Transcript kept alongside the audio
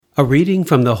A reading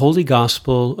from the Holy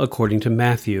Gospel according to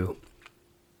Matthew.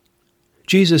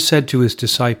 Jesus said to his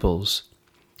disciples,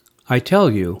 "I tell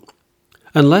you,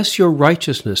 unless your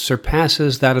righteousness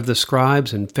surpasses that of the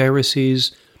scribes and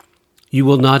Pharisees, you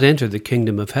will not enter the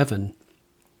kingdom of heaven.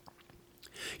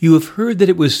 You have heard that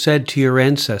it was said to your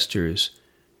ancestors,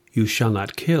 'You shall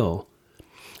not kill,'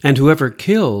 and whoever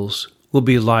kills will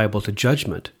be liable to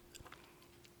judgment.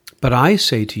 But I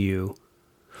say to you,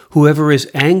 whoever is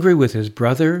angry with his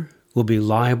brother will be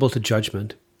liable to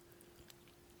judgment.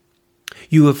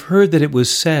 You have heard that it was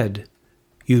said,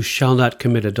 'You shall not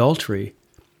commit adultery.'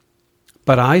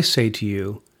 But I say to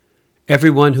you,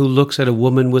 everyone who looks at a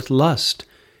woman with lust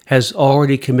has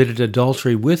already committed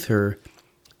adultery with her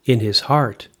in his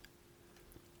heart.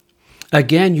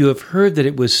 Again, you have heard that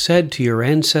it was said to your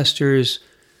ancestors,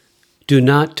 'Do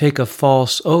not take a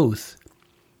false oath,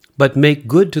 but make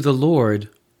good to the Lord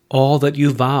all that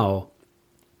you vow.'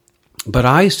 But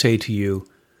I say to you,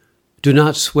 do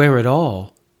not swear at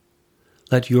all.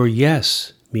 Let your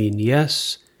yes mean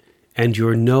yes, and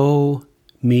your no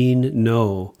mean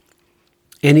no.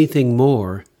 Anything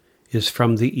more is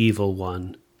from the evil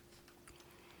one."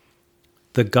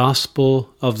 The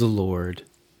Gospel of the Lord.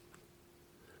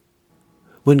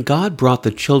 When God brought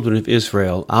the children of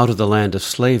Israel out of the land of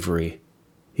slavery,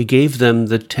 He gave them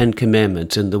the 10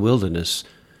 Commandments in the wilderness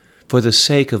for the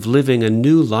sake of living a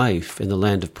new life in the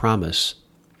land of promise.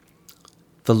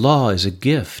 The law is a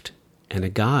gift and a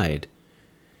guide.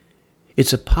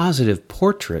 It's a positive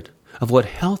portrait of what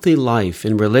healthy life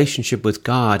in relationship with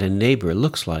God and neighbor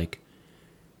looks like.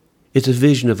 It's a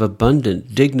vision of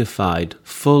abundant, dignified,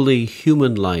 fully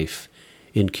human life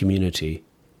in community.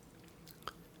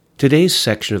 Today's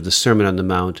section of the Sermon on the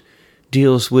Mount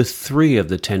deals with 3 of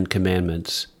the 10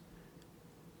 Commandments.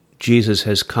 Jesus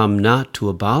has come not to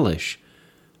abolish,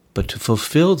 but to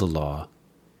fulfill the law.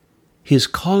 He is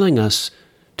calling us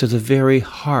to the very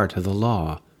heart of the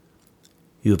law.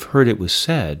 You have heard it was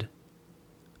said,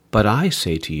 but I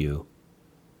say to you.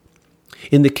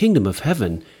 In the kingdom of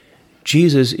heaven,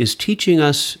 Jesus is teaching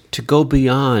us to go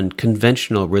beyond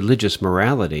conventional religious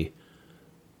morality,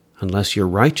 unless your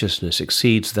righteousness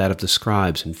exceeds that of the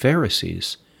scribes and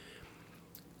Pharisees.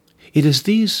 It is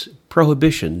these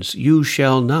prohibitions, "you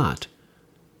shall not,"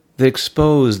 that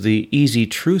expose the easy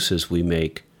truces we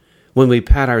make when we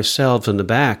pat ourselves on the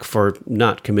back for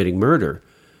not committing murder,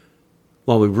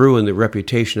 while we ruin the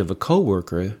reputation of a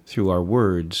coworker through our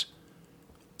words.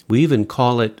 We even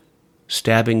call it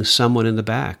stabbing someone in the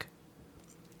back.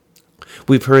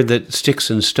 We've heard that sticks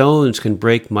and stones can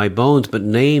break my bones, but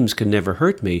names can never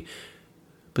hurt me.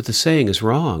 But the saying is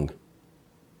wrong.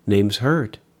 Names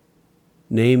hurt.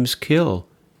 Names kill.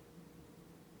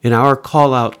 In our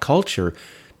call-out culture,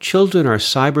 children are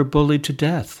cyberbullied to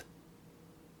death.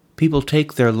 People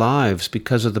take their lives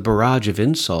because of the barrage of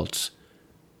insults.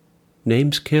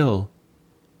 Names kill.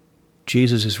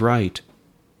 Jesus is right.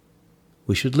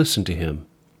 We should listen to him.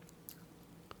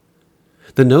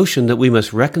 The notion that we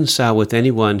must reconcile with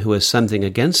anyone who has something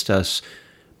against us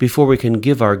before we can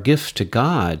give our gifts to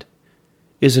God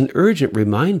is an urgent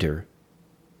reminder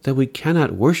that we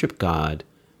cannot worship God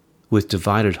with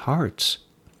divided hearts.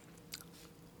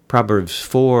 Proverbs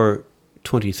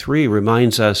 4:23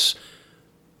 reminds us,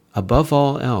 "Above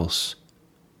all else,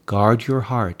 guard your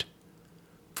heart,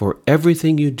 for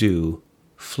everything you do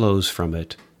flows from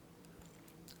it."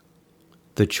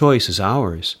 The choice is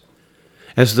ours.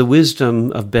 As the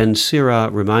wisdom of Ben Sira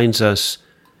reminds us,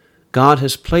 God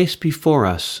has placed before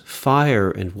us fire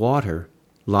and water,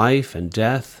 life and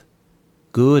death,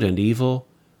 good and evil.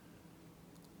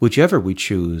 Whichever we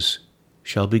choose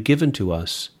shall be given to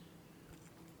us.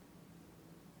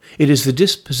 It is the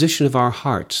disposition of our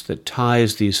hearts that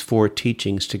ties these 4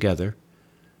 teachings together.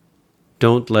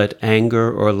 Don't let anger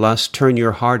or lust turn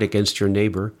your heart against your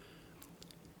neighbor.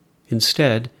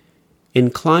 Instead,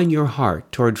 incline your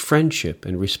heart toward friendship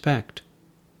and respect.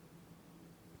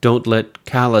 Don't let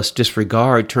callous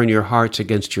disregard turn your hearts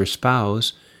against your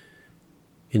spouse.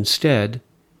 Instead,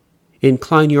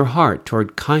 incline your heart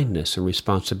toward kindness and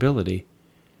responsibility.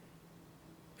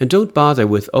 And don't bother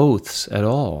with oaths at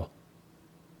all.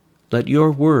 Let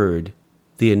your word,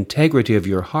 the integrity of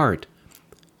your heart,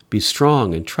 be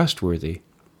strong and trustworthy.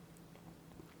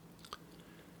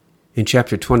 In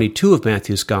chapter 22 of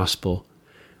Matthew's Gospel,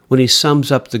 when he sums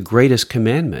up the greatest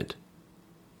commandment,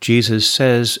 Jesus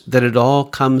says that it all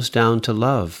comes down to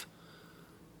love.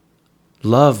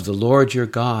 Love the Lord your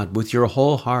God with your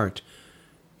whole heart,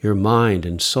 your mind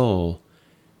and soul,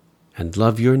 and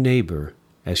love your neighbor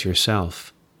as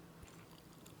yourself.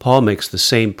 Paul makes the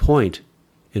same point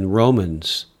in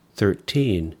Romans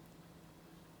 13.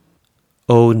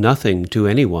 owe nothing to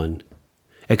anyone,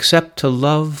 except to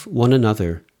love one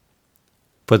another.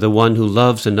 For the one who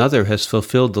loves another has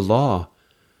fulfilled the law.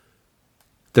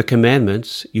 The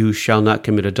commandments, you shall not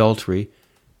commit adultery,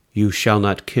 you shall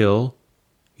not kill,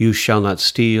 you shall not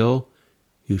steal,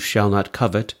 you shall not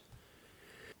covet,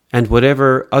 and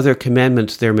whatever other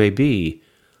commandments there may be,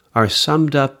 are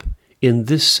summed up in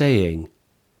this saying,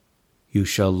 you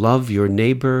shall love your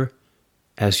neighbor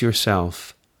as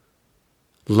yourself.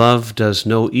 Love does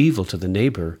no evil to the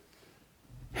neighbor.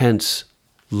 Hence,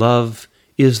 love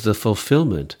is the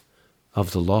fulfillment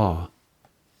of the law.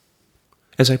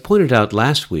 As I pointed out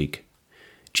last week,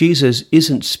 Jesus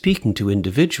isn't speaking to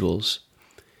individuals.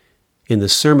 In the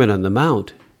Sermon on the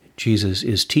Mount, Jesus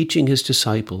is teaching his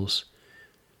disciples.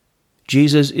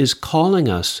 Jesus is calling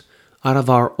us out of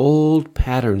our old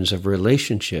patterns of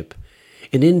relationship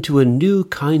and into a new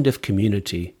kind of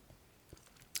community.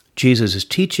 Jesus is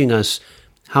teaching us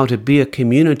how to be a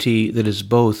community that is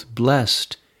both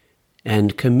blessed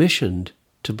and commissioned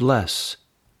to bless.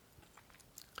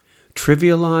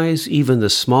 Trivialize even the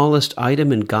smallest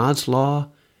item in God's law,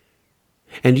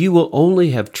 and you will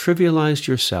only have trivialized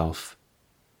yourself.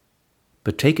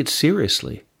 But take it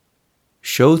seriously.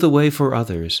 Show the way for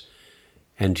others,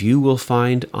 and you will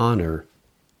find honor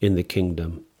in the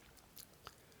kingdom.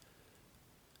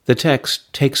 The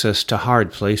text takes us to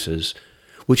hard places,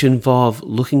 which involve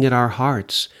looking at our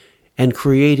hearts and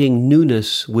creating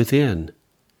newness within.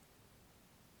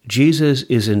 Jesus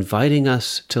is inviting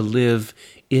us to live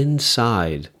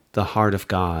inside the heart of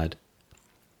God.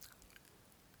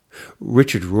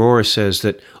 Richard Rohr says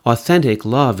that authentic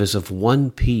love is of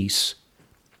one piece.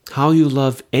 How you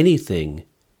love anything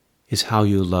is how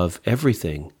you love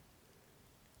everything.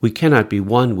 We cannot be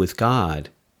one with God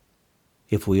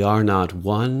if we are not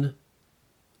one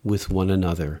with one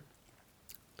another.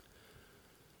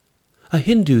 A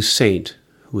Hindu saint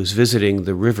who was visiting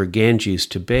the river Ganges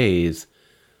to bathe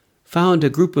found a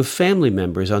group of family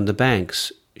members on the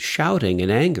banks shouting in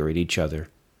anger at each other.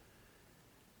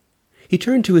 He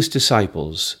turned to his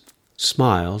disciples,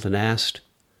 smiled, and asked,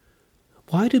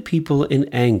 "Why do people in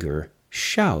anger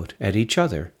shout at each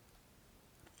other?"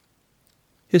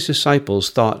 His disciples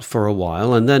thought for a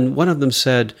while, and then one of them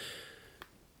said,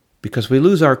 "Because we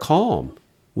lose our calm,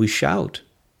 we shout."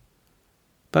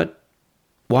 "But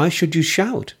why should you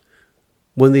shout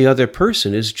when the other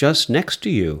person is just next to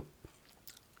you?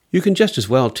 You can just as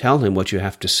well tell him what you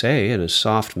have to say in a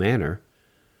soft manner."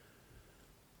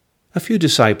 A few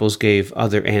disciples gave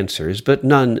other answers, but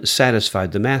none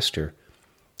satisfied the master.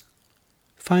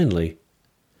 Finally,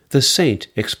 the saint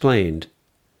explained,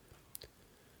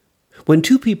 "When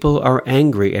two people are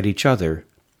angry at each other,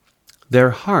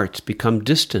 their hearts become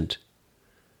distant.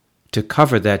 To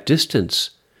cover that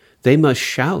distance, they must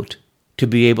shout to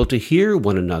be able to hear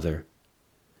one another.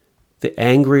 The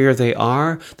angrier they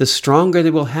are, the stronger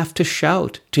they will have to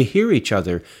shout to hear each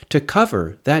other, to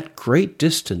cover that great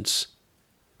distance."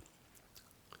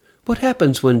 What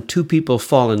happens when two people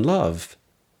fall in love?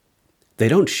 They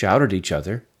don't shout at each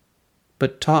other,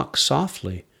 but talk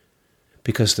softly,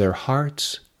 because their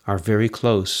hearts are very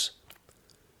close.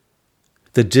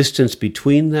 The distance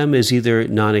between them is either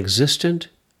non-existent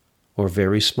or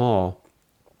very small.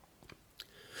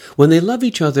 When they love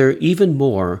each other even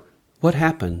more, what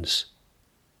happens?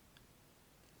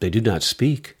 They do not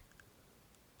speak,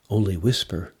 only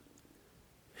whisper.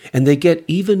 And they get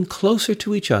even closer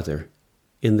to each other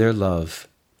in their love.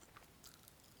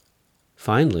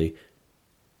 Finally,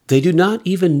 they do not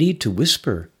even need to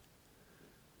whisper.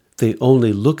 They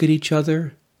only look at each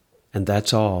other, and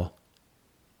that's all.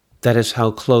 That is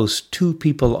how close two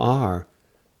people are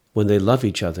when they love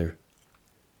each other.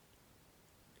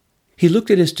 He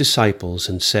looked at his disciples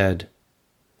and said,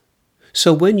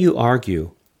 "So when you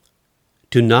argue,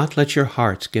 do not let your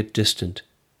hearts get distant.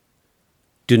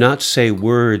 Do not say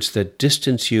words that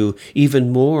distance you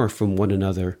even more from one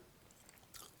another,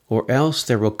 or else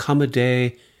there will come a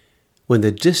day when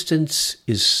the distance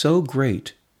is so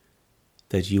great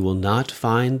that you will not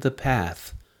find the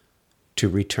path to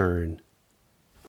return."